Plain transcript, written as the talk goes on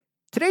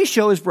Today's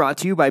show is brought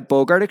to you by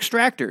Bogart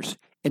Extractors,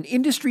 an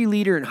industry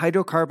leader in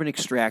hydrocarbon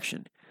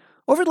extraction.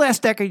 Over the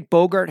last decade,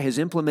 Bogart has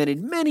implemented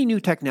many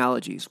new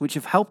technologies which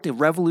have helped to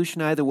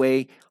revolutionize the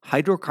way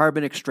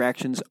hydrocarbon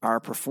extractions are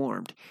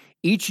performed.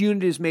 Each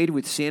unit is made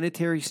with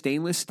sanitary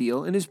stainless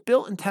steel and is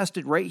built and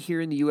tested right here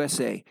in the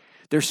USA.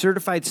 Their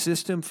certified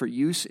system for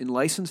use in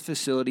licensed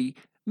facility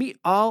meet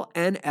all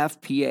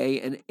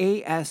NFPA and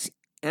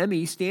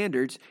ASME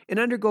standards and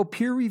undergo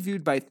peer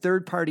reviewed by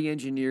third-party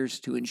engineers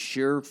to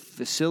ensure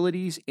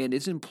facilities and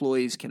its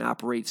employees can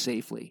operate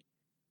safely.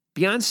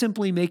 Beyond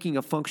simply making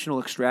a functional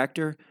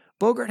extractor,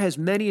 Bogart has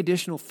many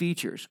additional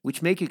features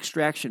which make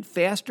extraction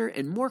faster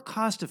and more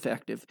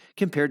cost-effective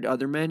compared to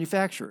other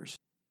manufacturers.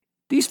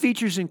 These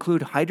features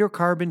include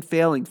hydrocarbon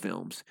failing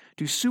films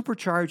to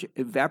supercharge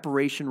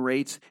evaporation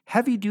rates,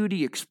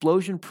 heavy-duty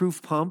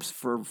explosion-proof pumps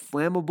for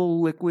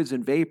flammable liquids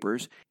and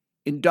vapors,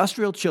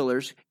 industrial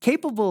chillers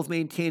capable of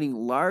maintaining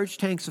large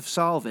tanks of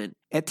solvent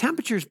at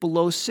temperatures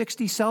below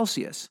 60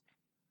 Celsius.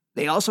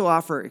 They also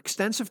offer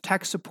extensive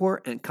tech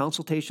support and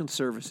consultation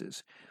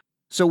services.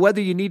 So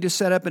whether you need to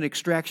set up an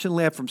extraction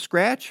lab from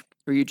scratch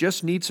or you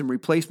just need some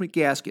replacement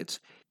gaskets,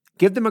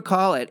 give them a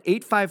call at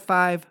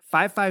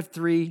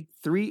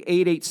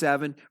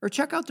 855-553-3887 or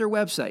check out their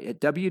website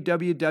at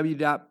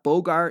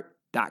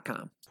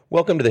www.bogart.com.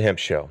 Welcome to The Hemp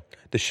Show,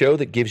 the show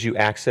that gives you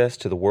access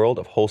to the world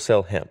of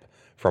wholesale hemp,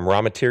 from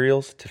raw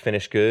materials to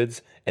finished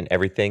goods and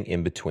everything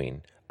in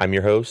between. I'm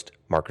your host,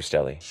 Mark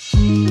Rostelli.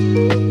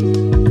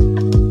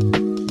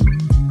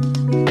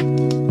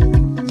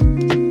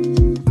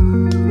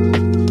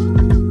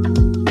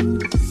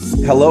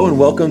 Hello and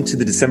welcome to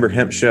the December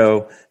Hemp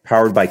Show,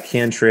 powered by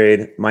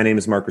CanTrade. My name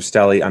is Mark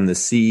Rostelli. I'm the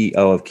CEO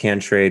of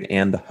CanTrade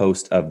and the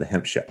host of the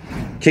Hemp Show.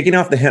 Kicking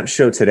off the Hemp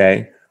Show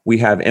today, we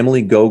have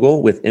Emily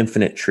Gogol with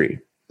Infinite Tree.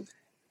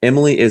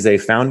 Emily is a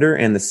founder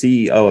and the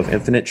CEO of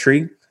Infinite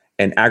Tree,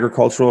 an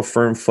agricultural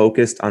firm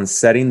focused on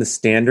setting the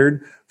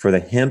standard for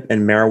the hemp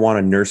and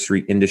marijuana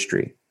nursery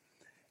industry.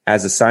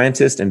 As a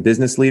scientist and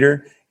business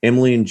leader,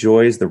 Emily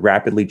enjoys the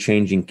rapidly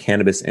changing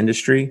cannabis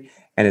industry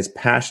and is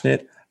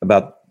passionate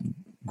about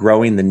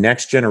growing the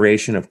next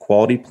generation of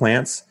quality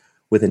plants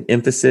with an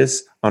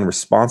emphasis on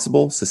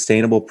responsible,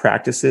 sustainable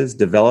practices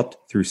developed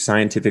through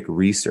scientific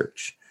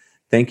research.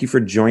 Thank you for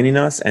joining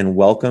us and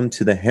welcome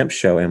to the Hemp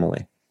Show,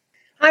 Emily.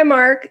 Hi,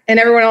 Mark, and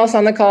everyone else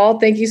on the call.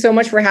 Thank you so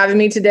much for having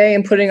me today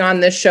and putting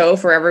on this show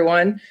for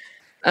everyone.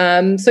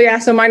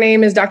 So my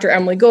name is Dr.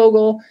 Emily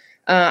Gogol.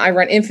 I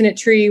run Infinite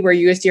Tree. We're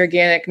USD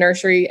Organic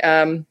Nursery,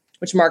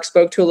 which Mark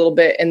spoke to a little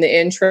bit in the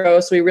intro.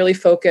 So we really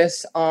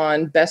focus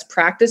on best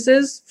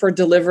practices for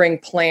delivering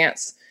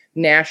plants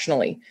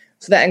nationally.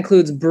 So that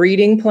includes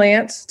breeding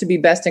plants to be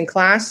best in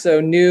class.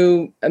 So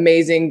new,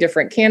 amazing,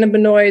 different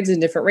cannabinoids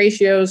and different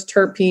ratios,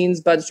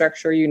 terpenes, bud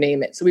structure, you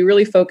name it. So we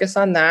really focus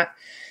on that.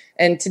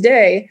 And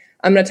today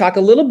I'm going to talk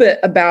a little bit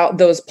about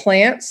those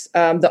plants,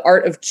 the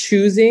art of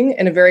choosing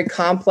in a very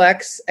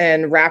complex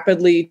and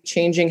rapidly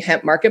changing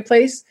hemp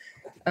marketplace.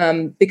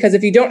 Because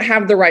if you don't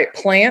have the right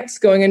plants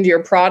going into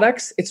your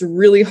products, it's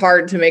really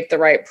hard to make the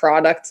right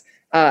product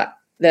that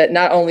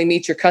not only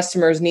meets your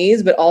customers'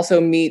 needs, but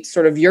also meets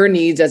sort of your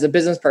needs as a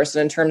business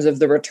person in terms of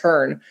the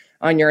return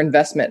on your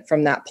investment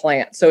from that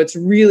plant. So it's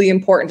really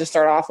important to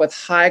start off with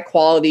high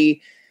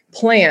quality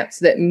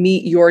plants that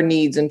meet your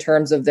needs in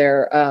terms of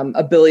their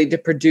ability to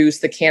produce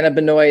the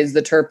cannabinoids,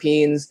 the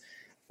terpenes,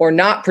 or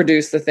not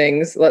produce the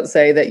things, let's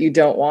say, that you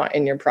don't want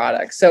in your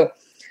product. So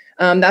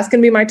that's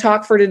going to be my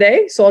talk for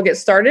today. So I'll get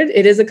started.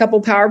 It is a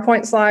couple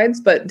PowerPoint slides,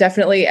 but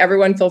definitely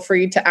everyone feel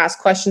free to ask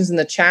questions in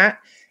the chat.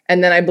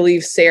 And then I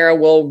believe Sarah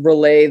will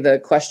relay the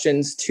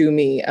questions to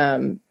me.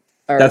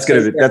 That's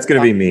going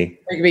to be me.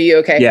 It can be you.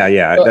 Okay.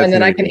 Yeah. So, and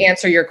then I can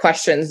answer your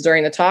questions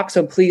during the talk.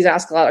 So please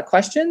ask a lot of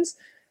questions.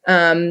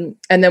 And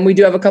then we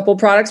do have a couple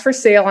products for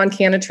sale on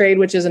CanTrade,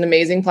 which is an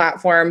amazing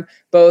platform,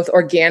 both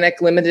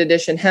organic limited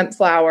edition hemp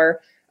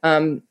flower,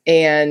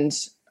 and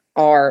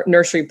our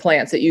nursery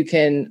plants that you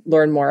can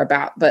learn more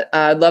about. But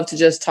I'd love to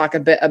just talk a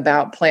bit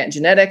about plant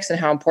genetics and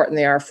how important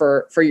they are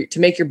for you to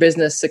make your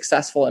business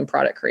successful in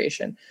product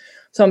creation.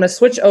 So I'm going to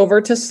switch over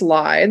to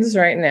slides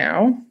right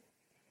now.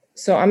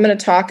 So I'm going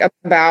to talk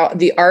about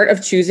the art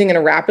of choosing in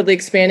a rapidly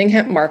expanding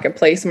hemp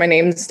marketplace. My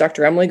name is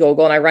Dr. Emily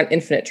Gogol, and I run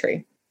Infinite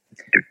Tree.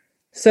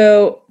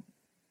 So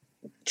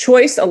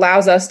choice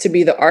allows us to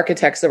be the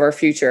architects of our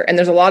future. And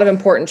there's a lot of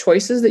important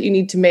choices that you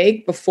need to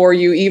make before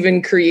you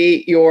even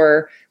create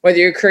whether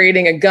you're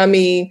creating a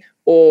gummy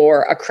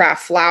or a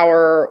craft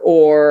flower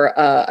or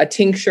a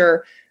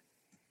tincture,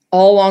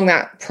 all along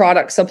that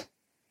product supply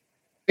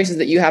choices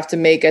that you have to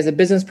make as a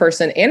business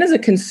person and as a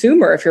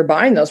consumer if you're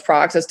buying those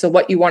products as to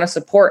what you want to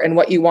support and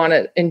what you want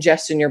to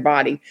ingest in your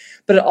body.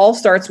 But it all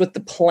starts with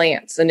the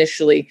plants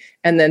initially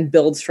and then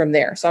builds from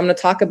there. So I'm going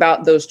to talk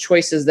about those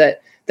choices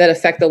that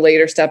affect the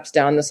later steps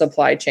down the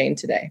supply chain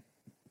today.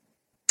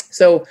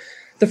 So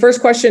the first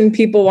question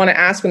people want to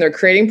ask when they're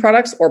creating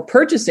products or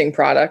purchasing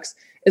products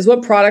is,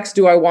 what products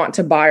do I want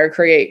to buy or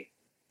create?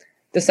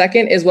 The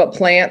second is, what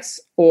plants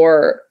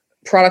or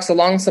products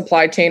along the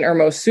supply chain are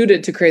most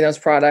suited to create those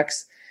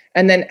products?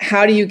 And then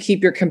how do you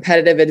keep your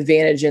competitive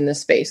advantage in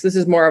this space? This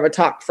is more of a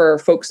talk for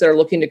folks that are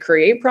looking to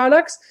create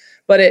products,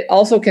 but it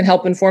also can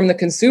help inform the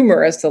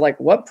consumer as to like,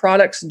 what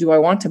products do I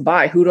want to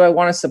buy? Who do I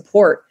want to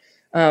support?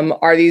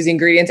 Are these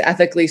ingredients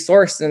ethically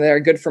sourced and they're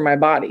good for my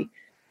body?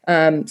 So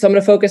I'm going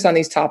to focus on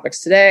these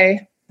topics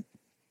today.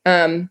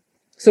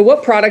 So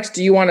what products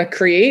do you want to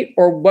create,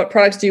 or what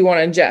products do you want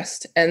to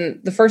ingest? And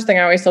the first thing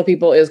I always tell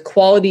people is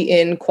quality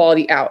in,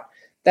 quality out.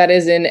 That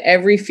is in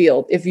every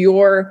field. If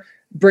you're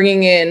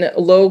bringing in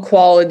low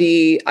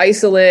quality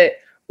isolate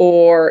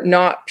or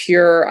not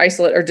pure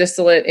isolate or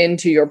distillate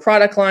into your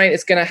product line,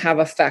 it's going to have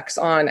effects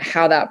on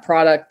how that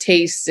product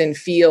tastes and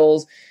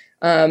feels.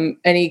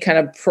 Any kind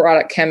of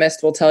product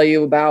chemist will tell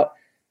you about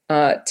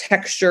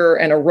texture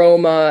and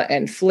aroma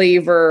and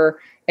flavor,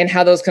 and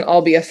how those can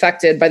all be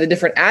affected by the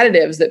different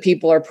additives that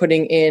people are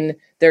putting in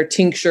their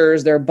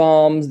tinctures, their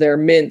balms, their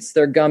mints,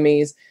 their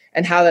gummies,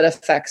 and how that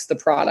affects the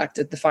product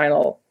at the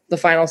final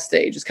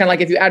stage. It's kind of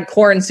like if you add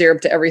corn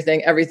syrup to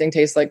everything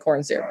tastes like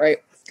corn syrup, right?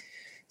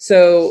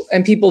 So,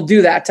 and people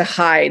do that to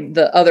hide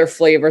the other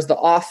flavors, the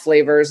off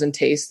flavors and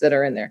tastes that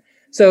are in there.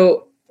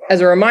 So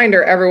as a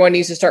reminder, everyone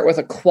needs to start with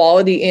a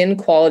quality in,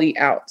 quality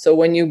out. So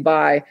when you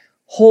buy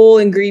whole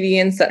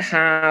ingredients that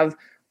have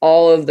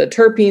all of the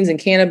terpenes and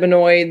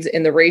cannabinoids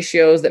in the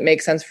ratios that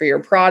make sense for your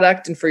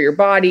product and for your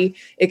body,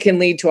 it can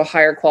lead to a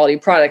higher quality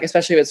product,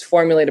 especially if it's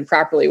formulated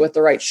properly with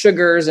the right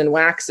sugars and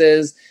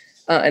waxes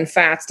and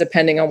fats,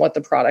 depending on what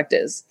the product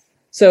is.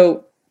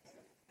 So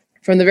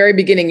from the very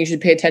beginning, you should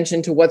pay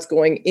attention to what's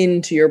going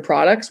into your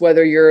products,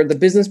 whether you're the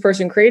business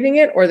person creating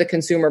it or the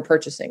consumer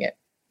purchasing it.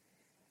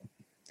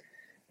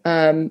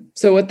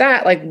 So with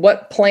that, like,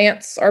 what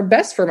plants are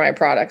best for my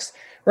products?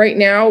 Right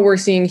now, we're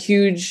seeing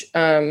huge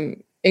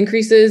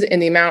increases in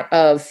the amount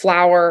of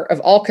flower,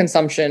 of all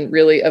consumption,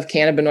 really, of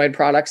cannabinoid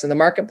products in the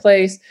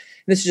marketplace.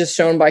 This is just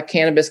shown by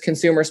cannabis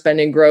consumer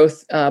spending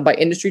growth by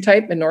industry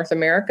type in North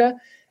America.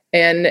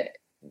 And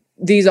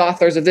these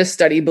authors of this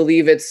study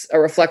believe it's a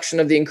reflection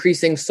of the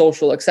increasing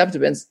social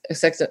acceptance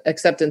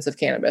of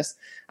cannabis.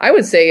 I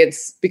would say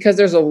it's because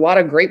there's a lot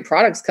of great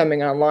products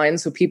coming online,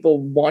 so people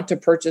want to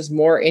purchase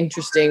more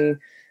interesting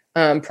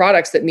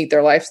products that meet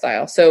their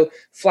lifestyle. So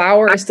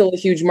flower is still a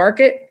huge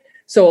market.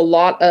 So a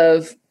lot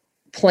of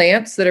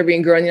plants that are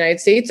being grown in the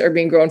United States are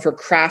being grown for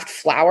craft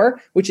flower,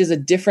 which is a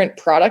different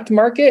product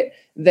market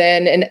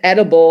than an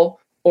edible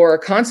or a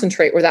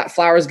concentrate where that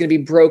flower is going to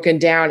be broken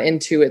down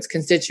into its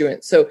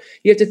constituents. So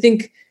you have to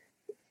think,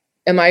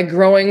 am I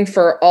growing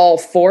for all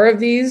four of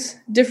these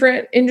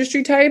different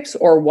industry types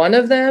or one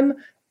of them?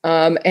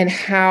 And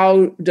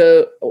how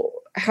does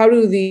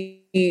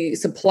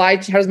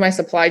my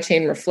supply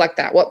chain reflect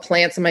that? What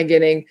plants am I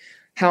getting?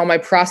 How am I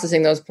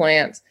processing those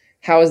plants?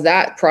 How is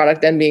that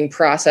product then being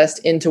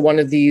processed into one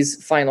of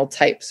these final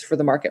types for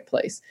the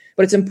marketplace?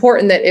 But it's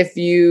important that if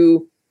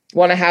you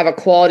want to have a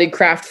quality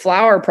craft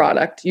flower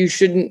product, you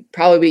shouldn't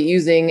probably be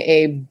using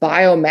a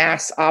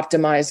biomass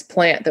optimized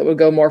plant that would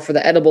go more for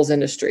the edibles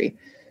industry.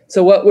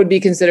 So what would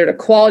be considered a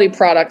quality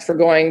product for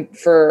going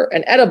for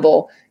an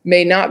edible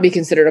may not be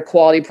considered a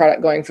quality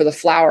product going for the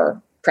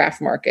flower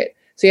craft market.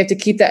 So you have to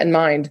keep that in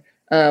mind.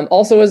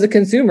 Also, as a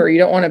consumer, you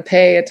don't want to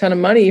pay a ton of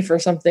money for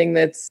something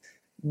that's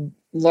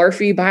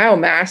larfy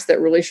biomass that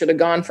really should have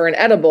gone for an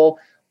edible.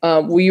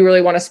 We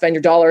really want to spend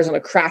your dollars on a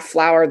craft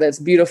flower that's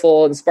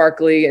beautiful and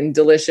sparkly and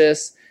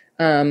delicious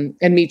and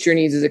meet your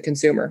needs as a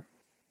consumer.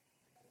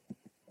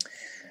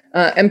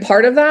 And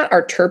part of that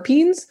are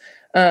terpenes.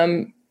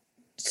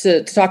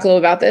 To talk a little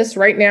about this,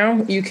 right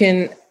now,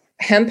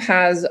 hemp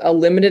has a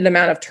limited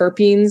amount of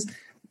terpenes.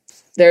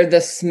 They're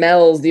the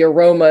smells, the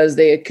aromas,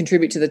 they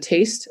contribute to the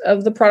taste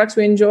of the products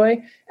we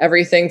enjoy.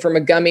 Everything from a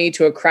gummy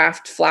to a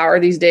craft flower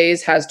these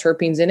days has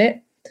terpenes in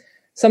it.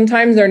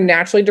 Sometimes they're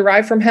naturally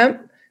derived from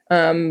hemp.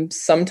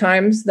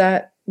 Sometimes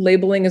that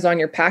labeling is on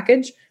your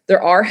package.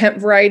 There are hemp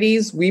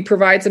varieties. We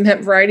provide some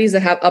hemp varieties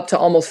that have up to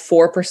almost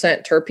 4%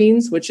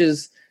 terpenes, which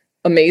is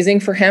amazing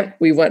for hemp.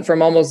 We went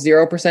from almost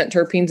 0%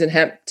 terpenes in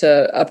hemp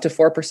to up to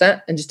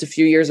 4% in just a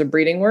few years of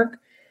breeding work.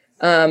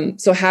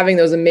 So having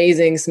those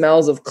amazing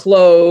smells of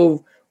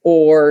clove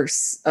or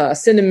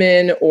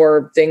cinnamon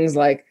or things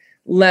like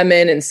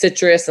lemon and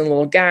citrus and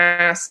little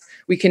gas,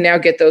 we can now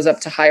get those up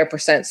to higher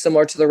percent,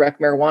 similar to the rec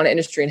marijuana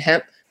industry and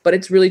hemp, but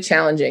it's really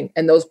challenging.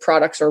 And those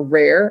products are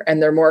rare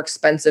and they're more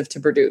expensive to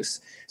produce.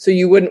 So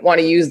you wouldn't want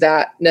to use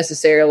that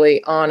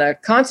necessarily on a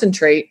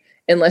concentrate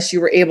unless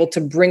you were able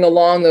to bring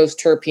along those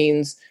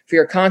terpenes for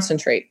your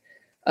concentrate.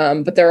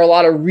 But there are a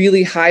lot of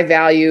really high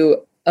value,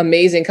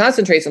 amazing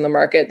concentrates on the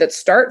market that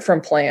start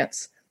from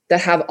plants that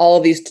have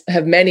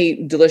have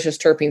many delicious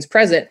terpenes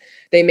present.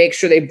 They make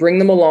sure they bring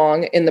them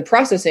along in the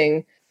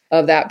processing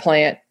of that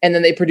plant, and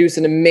then they produce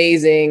an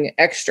amazing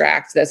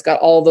extract that's got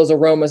all of those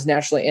aromas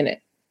naturally in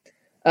it.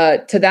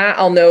 To that,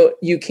 I'll note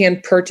you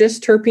can purchase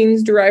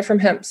terpenes derived from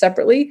hemp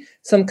separately.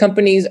 Some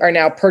companies are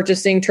now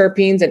purchasing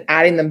terpenes and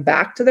adding them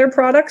back to their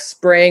products,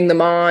 spraying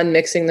them on,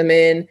 mixing them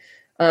in.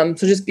 So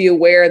just be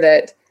aware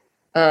that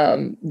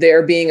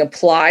they're being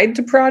applied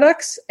to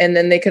products, and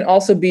then they can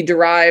also be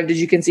derived, as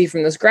you can see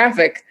from this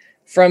graphic,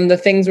 from the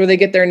things where they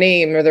get their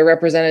name or their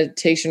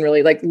representation,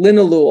 really, like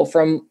linalool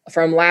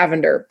from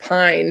lavender,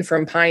 pine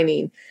from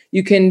pinene.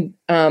 You can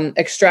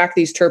extract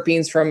these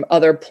terpenes from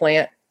other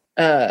plant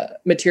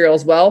material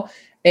as well,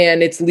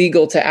 and it's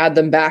legal to add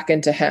them back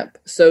into hemp.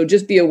 So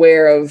just be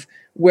aware of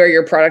where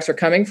your products are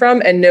coming from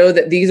and know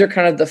that these are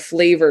kind of the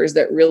flavors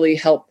that really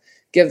help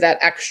give that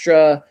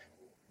extra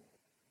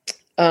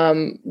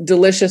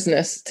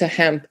deliciousness to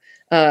hemp,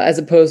 as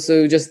opposed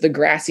to just the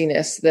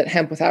grassiness that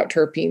hemp without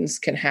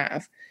terpenes can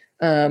have.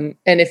 And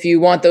if you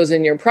want those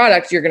in your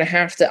product, you're going to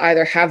have to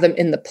either have them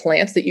in the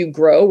plants that you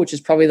grow, which is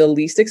probably the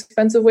least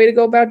expensive way to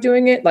go about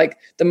doing it, like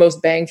the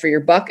most bang for your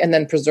buck, and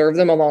then preserve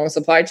them along the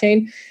supply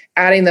chain.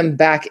 Adding them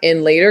back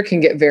in later can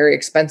get very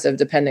expensive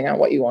depending on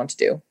what you want to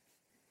do.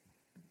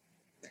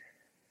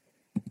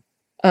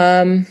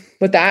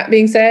 With that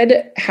being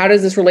said, how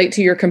does this relate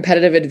to your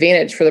competitive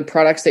advantage for the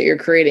products that you're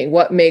creating?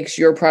 What makes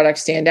your product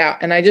stand out?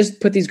 And I just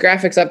put these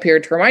graphics up here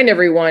to remind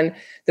everyone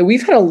that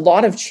we've had a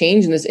lot of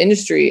change in this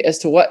industry as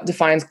to what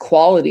defines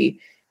quality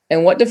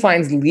and what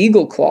defines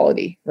legal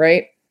quality,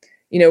 right?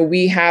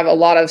 We have a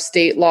lot of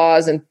state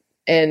laws,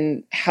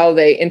 and how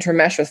they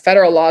intermesh with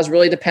federal laws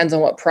really depends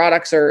on what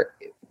products are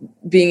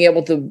being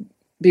able to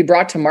be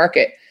brought to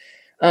market.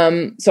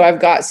 So I've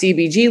got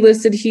CBG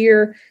listed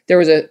here. There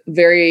was a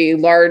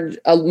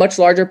much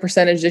larger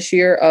percentage this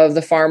year of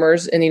the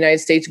farmers in the United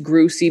States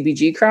grew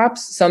CBG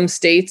crops. Some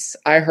states,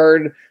 I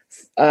heard,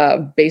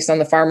 based on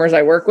the farmers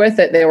I work with,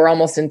 that they were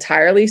almost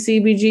entirely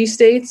CBG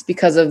states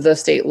because of the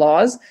state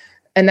laws.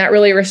 And that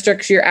really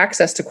restricts your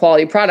access to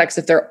quality products.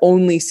 If they're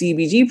only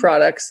CBG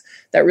products,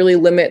 that really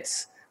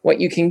limits what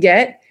you can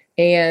get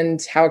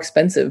and how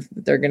expensive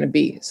they're going to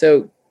be.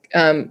 So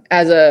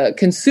as a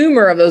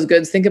consumer of those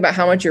goods, think about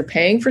how much you're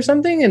paying for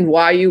something and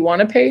why you want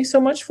to pay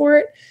so much for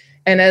it.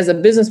 And as a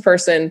business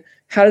person,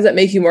 how does that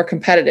make you more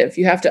competitive?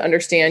 You have to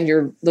understand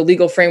the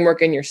legal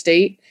framework in your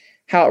state,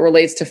 how it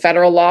relates to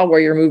federal law where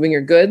you're moving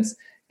your goods.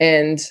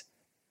 And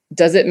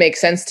does it make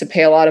sense to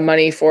pay a lot of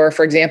money for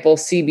example,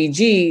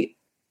 CBG,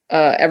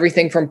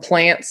 everything from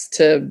plants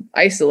to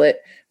isolate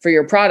for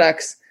your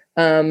products?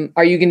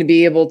 Are you going to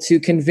be able to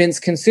convince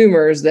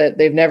consumers that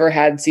they've never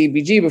had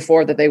CBG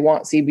before that they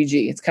want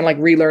CBG? It's kind of like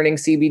relearning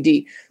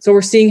CBD. So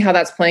we're seeing how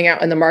that's playing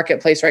out in the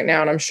marketplace right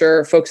now. And I'm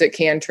sure folks at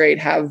CanTrade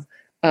have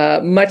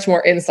much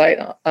more insight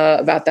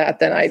about that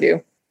than I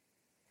do.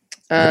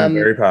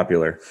 Very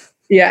popular.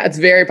 Yeah, it's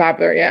very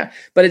popular. Yeah.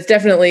 But it's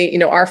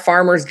definitely, our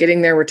farmers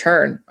getting their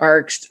return,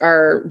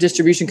 our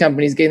distribution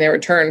companies getting their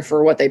return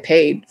for what they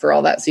paid for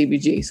all that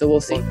CBG. So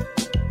we'll see.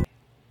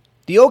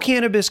 The O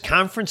Cannabis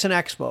Conference and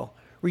Expo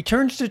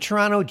returns to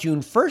Toronto June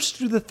 1st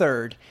through the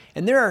 3rd,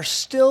 and there are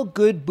still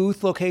good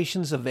booth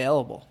locations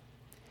available.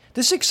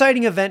 This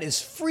exciting event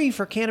is free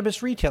for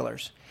cannabis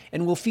retailers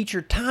and will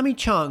feature Tommy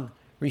Chung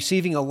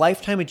receiving a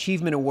Lifetime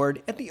Achievement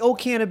Award at the O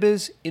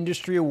Cannabis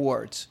Industry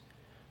Awards.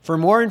 For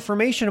more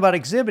information about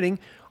exhibiting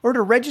or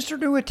to register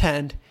to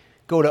attend,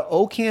 go to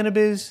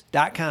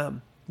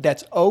ocannabis.com.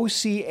 That's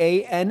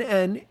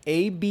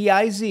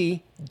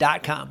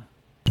OCANNABIZ.com.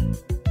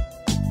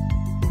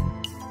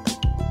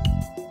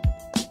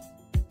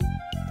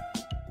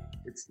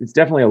 It's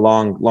definitely a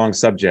long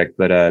subject,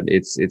 but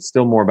it's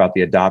still more about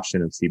the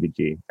adoption of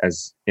CBG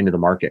as into the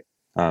market.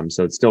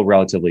 So it's still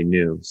relatively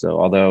new. So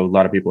although a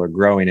lot of people are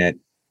growing it,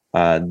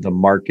 the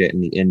market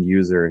and the end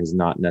user has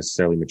not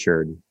necessarily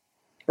matured.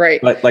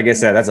 Right. But like I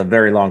said, that's a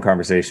very long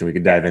conversation we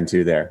could dive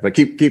into there. But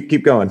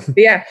keep going.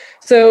 Yeah.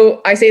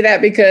 So I say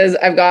that because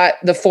I've got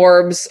the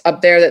Forbes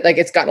up there that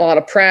it's gotten a lot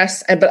of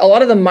press, but a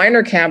lot of the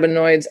minor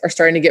cannabinoids are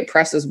starting to get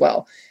press as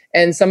well.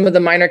 And some of the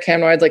minor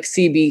cannabinoids like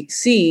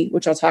CBC,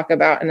 which I'll talk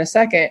about in a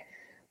second,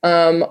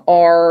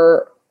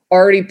 are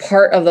already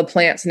part of the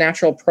plant's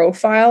natural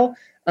profile.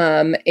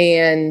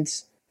 And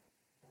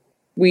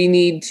we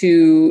need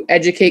to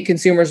educate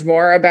consumers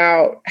more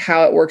about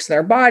how it works in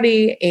their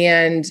body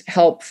and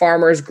help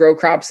farmers grow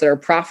crops that are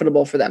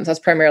profitable for them. So that's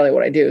primarily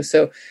what I do.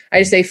 So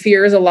I just say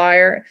fear is a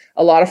liar.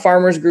 A lot of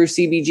farmers grew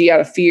CBG out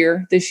of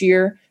fear this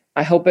year.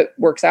 I hope it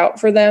works out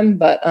for them,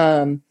 but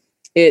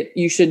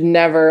you should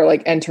never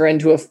enter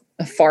into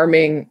a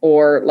farming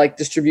or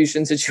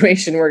distribution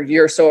situation where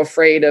you're so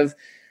afraid of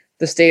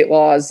the state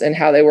laws and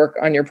how they work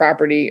on your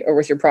property or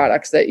with your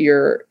products that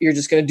you're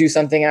just going to do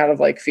something out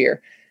of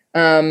fear.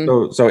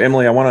 So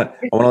Emily, I want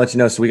to let you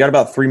know. So we got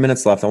about 3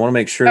 minutes left. I want to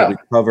make sure that we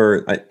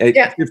cover.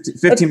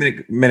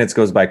 15 minutes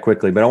goes by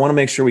quickly, but I want to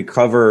make sure we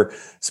cover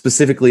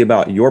specifically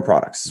about your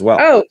products as well.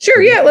 Oh,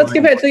 sure, yeah. Let's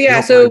get back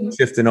to So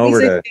shifting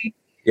over to.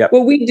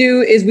 What we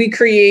do is we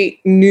create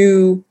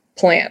new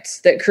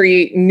plants that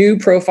create new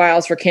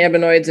profiles for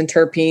cannabinoids and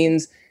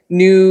terpenes,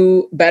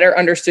 new, better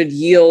understood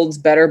yields,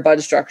 better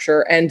bud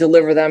structure, and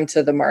deliver them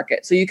to the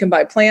market. So you can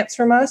buy plants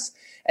from us.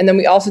 And then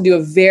we also do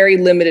a very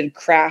limited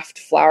craft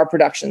flower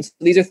production. So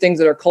these are things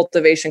that are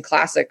cultivation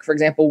classic, for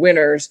example,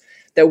 winners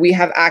that we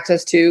have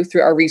access to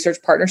through our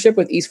research partnership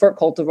with East Fork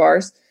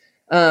Cultivars.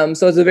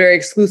 So it's a very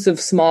exclusive,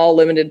 small,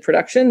 limited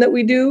production that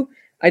we do.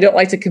 I don't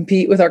like to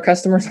compete with our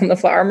customers on the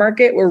flower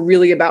market. We're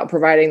really about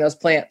providing those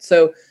plants.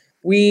 So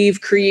We've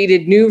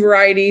created new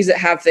varieties that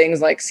have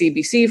things like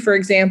CBC, for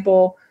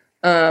example.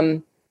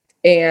 And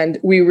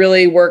we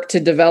really work to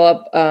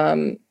develop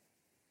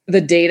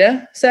the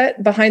data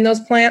set behind those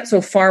plants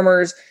so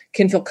farmers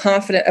can feel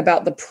confident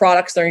about the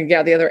products they're going to get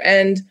out the other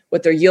end,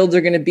 what their yields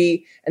are going to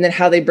be, and then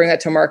how they bring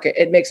that to market.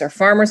 It makes our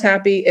farmers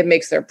happy. It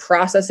makes their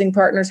processing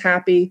partners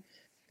happy,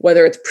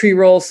 whether it's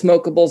pre-rolls,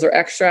 smokables, or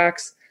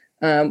extracts.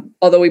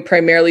 Although we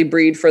primarily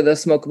breed for the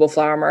smokable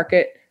flower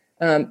market,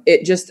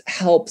 it just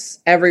helps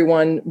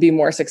everyone be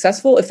more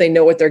successful if they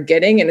know what they're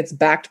getting and it's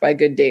backed by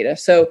good data.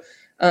 So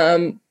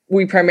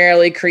we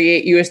primarily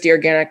create USD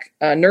organic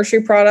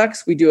nursery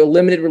products. We do a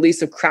limited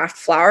release of craft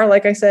flower,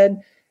 like I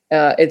said.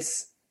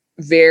 It's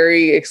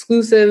very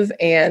exclusive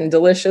and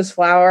delicious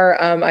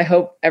flower. I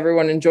hope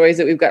everyone enjoys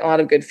it. We've gotten a lot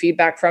of good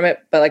feedback from it.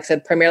 But like I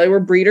said, primarily we're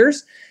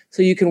breeders.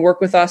 So you can work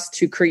with us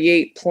to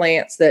create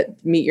plants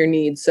that meet your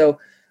needs. So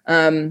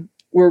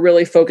we're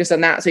really focused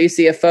on that. So you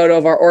see a photo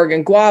of our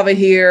Oregon guava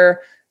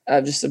here,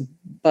 just a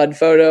bud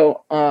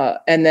photo.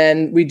 And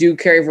then we do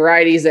carry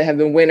varieties that have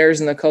been winners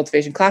in the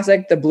Cultivation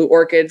Classic, the Blue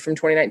Orchid from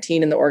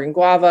 2019 and the Oregon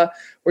guava.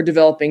 We're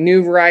developing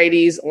new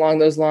varieties along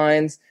those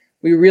lines.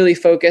 We really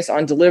focus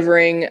on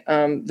delivering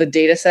the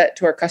data set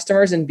to our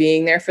customers and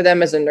being there for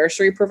them as a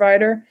nursery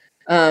provider.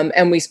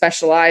 And we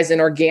specialize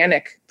in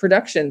organic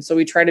production. So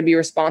we try to be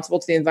responsible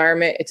to the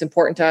environment. It's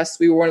important to us.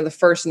 We were one of the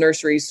first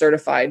nurseries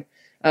certified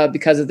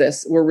because of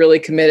this. We're really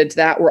committed to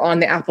that. We're on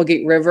the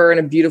Applegate River in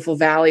a beautiful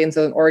valley in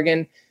Southern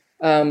Oregon.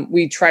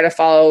 We try to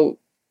follow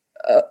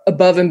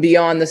above and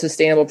beyond the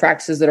sustainable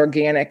practices that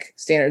organic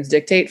standards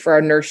dictate for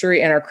our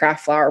nursery and our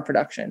craft flower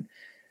production.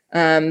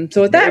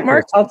 So with that,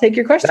 Mark, I'll take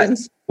your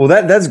questions.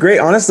 That's great.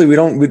 Honestly,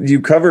 you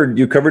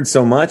covered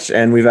so much,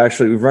 and we've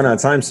run out of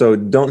time, so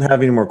don't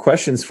have any more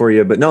questions for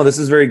you. But no, this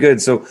is very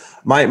good. So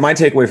my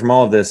takeaway from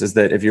all of this is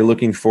that if you're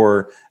looking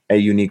for a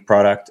unique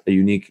product, a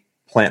unique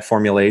plant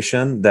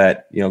formulation,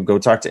 that, go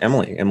talk to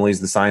Emily.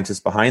 Emily's the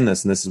scientist behind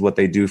this, and this is what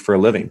they do for a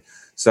living.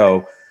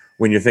 So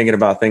when you're thinking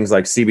about things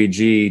like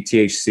CBG,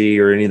 THC,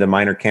 or any of the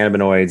minor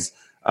cannabinoids,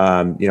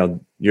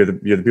 you're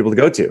the people to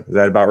go to. Is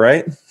that about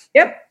right?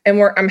 Yep. And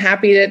I'm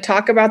happy to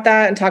talk about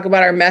that and talk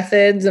about our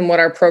methods and what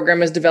our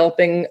program is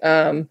developing.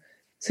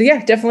 So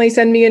yeah, definitely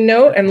send me a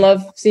note, and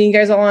love seeing you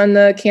guys all on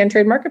the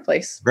CanTrade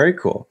Marketplace. Very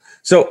cool.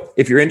 So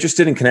if you're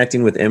interested in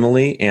connecting with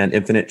Emily and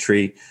Infinite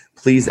Tree,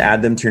 please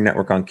add them to your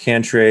network on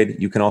CanTrade.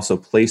 You can also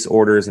place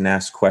orders and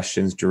ask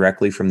questions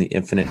directly from the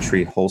Infinite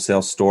Tree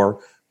wholesale store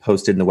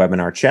posted in the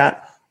webinar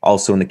chat,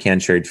 also in the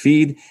CanTrade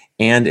feed,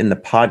 and in the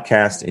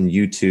podcast and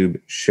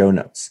YouTube show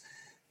notes.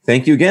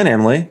 Thank you again,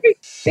 Emily.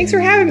 Thanks for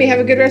having me. Have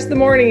a good rest of the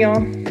morning,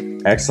 y'all.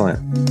 Excellent.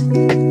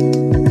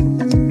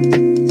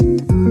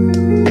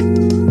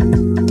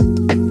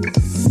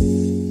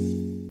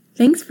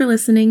 Thanks for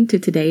listening to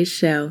today's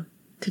show.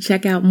 To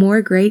check out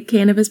more great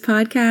cannabis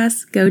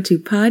podcasts, go to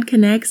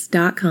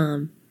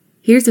podconnects.com.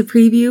 Here's a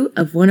preview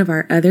of one of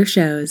our other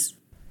shows.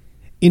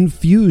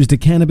 Infused, a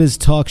cannabis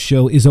talk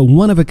show, is a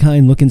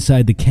one-of-a-kind look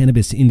inside the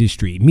cannabis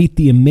industry. Meet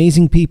the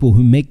amazing people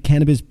who make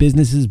cannabis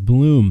businesses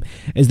bloom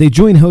as they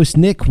join host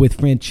Nick with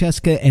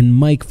Francesca and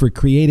Mike for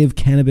creative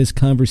cannabis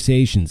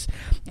conversations.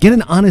 Get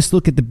an honest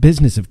look at the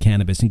business of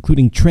cannabis,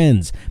 including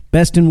trends,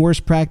 best and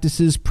worst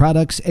practices,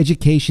 products,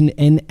 education,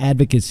 and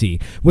advocacy.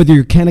 Whether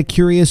you're canna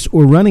curious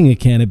or running a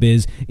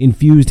cannabis,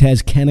 Infused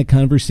has canna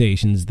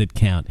conversations that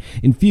count.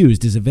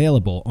 Infused is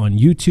available on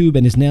YouTube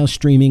and is now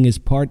streaming as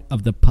part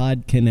of the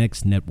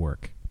PodConnects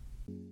network.